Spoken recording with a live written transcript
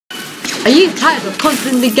Are you tired of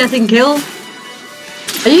constantly getting killed?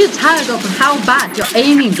 Are you tired of how bad your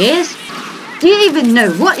aiming is? Do you even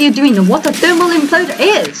know what you're doing and what a thermal imploder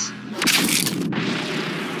is?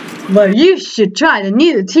 Well, you should try the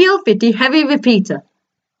new TL50 Heavy Repeater.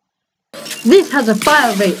 This has a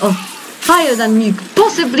fire rate of higher than you could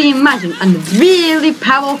possibly imagine and a really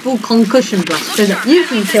powerful concussion blast so that you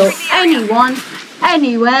can kill anyone,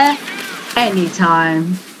 anywhere,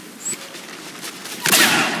 anytime.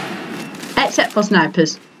 Except for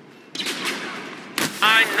snipers.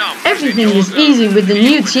 Everything is easy with the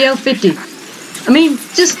new TL50. I mean,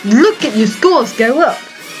 just look at your scores go up.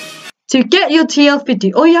 To get your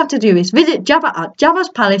TL50, all you have to do is visit Jabba at Jabba's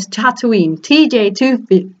Palace, Tatooine,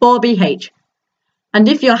 TJ24BH. And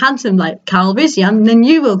if you're handsome like Calrissian, then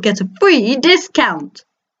you will get a free discount.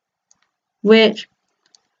 Which,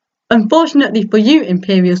 unfortunately for you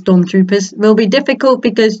Imperial Stormtroopers, will be difficult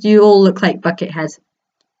because you all look like Bucketheads.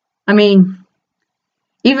 I mean,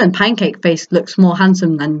 even Pancake Face looks more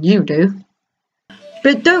handsome than you do.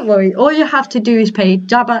 But don't worry, all you have to do is pay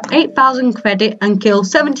Jabba 8,000 credit and kill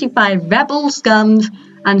 75 rebel scums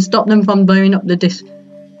and stop them from blowing up the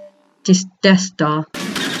Death Star.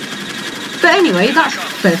 But anyway, that's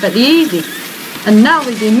perfectly easy. And now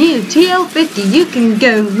with your new TL50, you can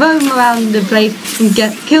go roam around the place and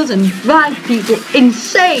get kills and drive people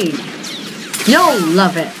insane. You'll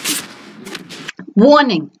love it.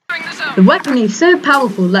 Warning. The weapon is so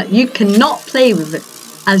powerful that you cannot play with it,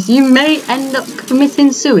 as you may end up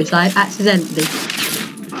committing suicide accidentally.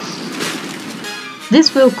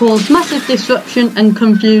 This will cause massive disruption and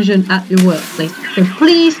confusion at your workplace, so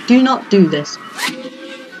please do not do this.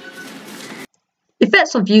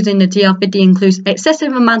 Effects of using the TL50 includes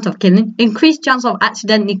excessive amount of killing, increased chance of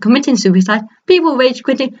accidentally committing suicide, people rage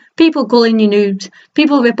quitting, people calling you noobs,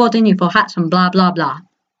 people reporting you for hacks and blah blah blah.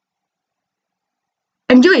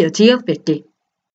 Enjoy your TL50.